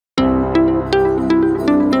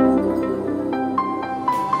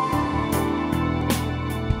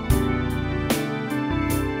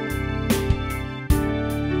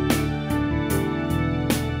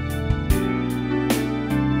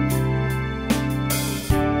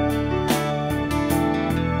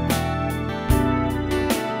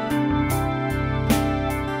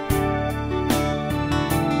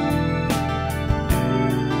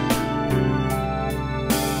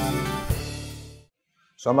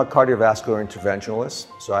I'm a cardiovascular interventionalist.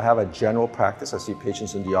 So I have a general practice. I see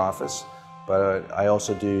patients in the office, but I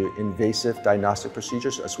also do invasive diagnostic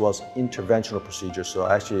procedures as well as interventional procedures. So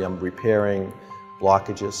actually I'm repairing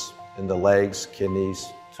blockages in the legs, kidneys,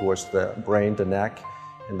 towards the brain, the neck,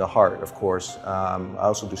 and the heart, of course. I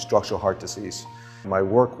also do structural heart disease. My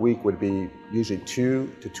work week would be usually 2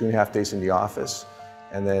 to 2.5 days in the office,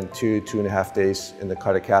 and then 2.5 days in the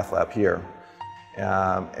cardiac cath lab here.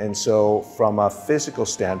 And so from a physical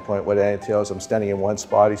standpoint, what it entails, I'm standing in one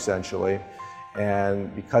spot essentially,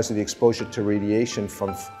 and because of the exposure to radiation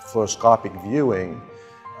from fluoroscopic viewing,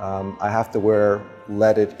 I have to wear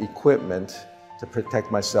leaded equipment to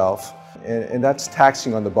protect myself, and that's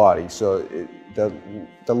taxing on the body. So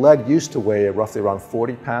the lead used to weigh roughly around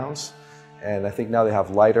 40 pounds, and I think now they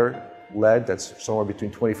have lighter lead that's somewhere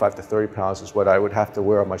between 25 to 30 pounds is what I would have to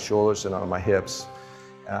wear on my shoulders and on my hips.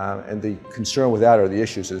 And the concern with that, or the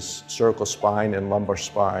issues, is cervical spine and lumbar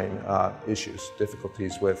spine issues,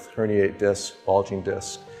 difficulties with herniated discs, bulging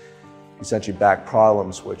discs, essentially back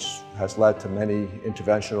problems, which has led to many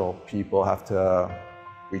interventional people have to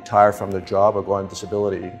retire from their job or go on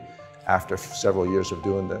disability after several years of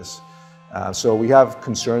doing this. So we have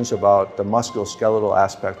concerns about the musculoskeletal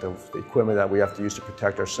aspect of the equipment that we have to use to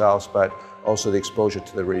protect ourselves, but also the exposure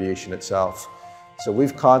to the radiation itself. So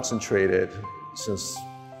we've concentrated since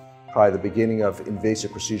probably the beginning of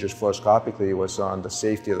invasive procedures fluoroscopically was on the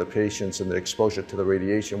safety of the patients and the exposure to the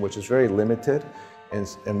radiation, which is very limited and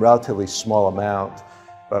relatively small amount.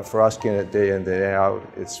 But for us getting it day in, day out,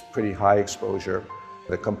 it's pretty high exposure.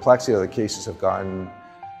 The complexity of the cases have gotten,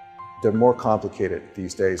 they're more complicated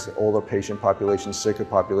these days. Older patient population, sicker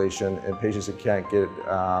population, and patients that can't get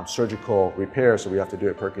surgical repair, so we have to do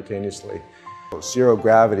it percutaneously. Zero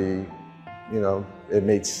gravity, you know, it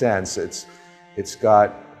made sense. It's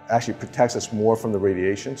got, actually protects us more from the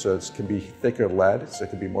radiation, so it can be thicker lead, so it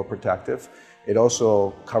can be more protective. It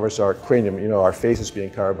also covers our cranium, you know, our face is being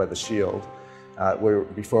covered by the shield.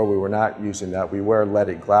 Before we were not using that. We wear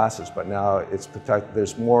leaded glasses, but now it's protected.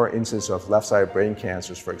 There's more incidence of left-sided brain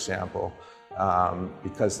cancers, for example,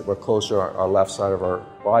 because we're closer, our left side of our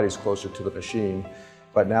body is closer to the machine.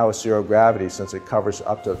 But now with zero gravity, since it covers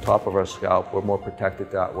up to the top of our scalp, we're more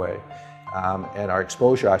protected that way. And our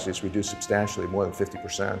exposure actually is reduced substantially, more than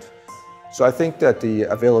 50%. So I think that the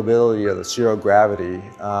availability of the zero gravity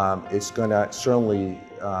is going to certainly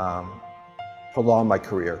prolong my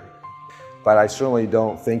career. But I certainly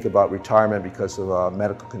don't think about retirement because of a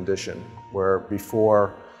medical condition, where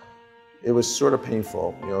before it was sort of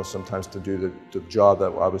painful, you know, sometimes to do the job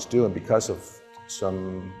that I was doing because of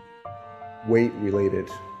some weight-related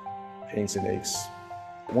pains and aches.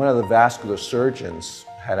 One of the vascular surgeons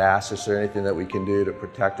had asked, is there anything that we can do to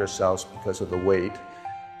protect ourselves because of the weight?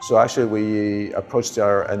 So actually we approached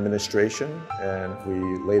our administration and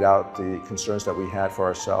we laid out the concerns that we had for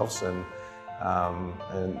ourselves, and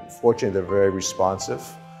fortunately they're very responsive.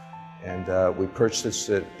 And we purchased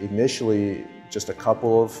it initially, just a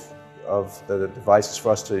couple of the devices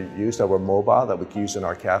for us to use that were mobile, that we could use in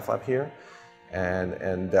our cath lab here.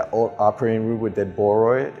 And the operating room would then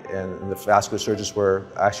borrow it, and the vascular surgeons were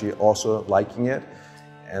actually also liking it.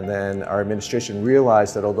 And then our administration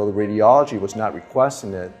realized that although the radiology was not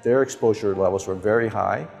requesting it, their exposure levels were very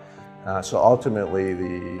high. So ultimately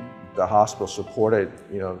the hospital supported,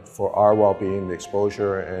 you know, for our well-being, the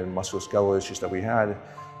exposure and musculoskeletal issues that we had.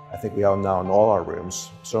 I think we have them now in all our rooms.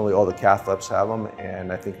 Certainly all the cath labs have them,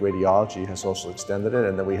 and I think radiology has also extended it.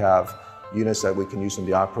 And then we have units that we can use in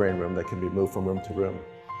the operating room that can be moved from room to room.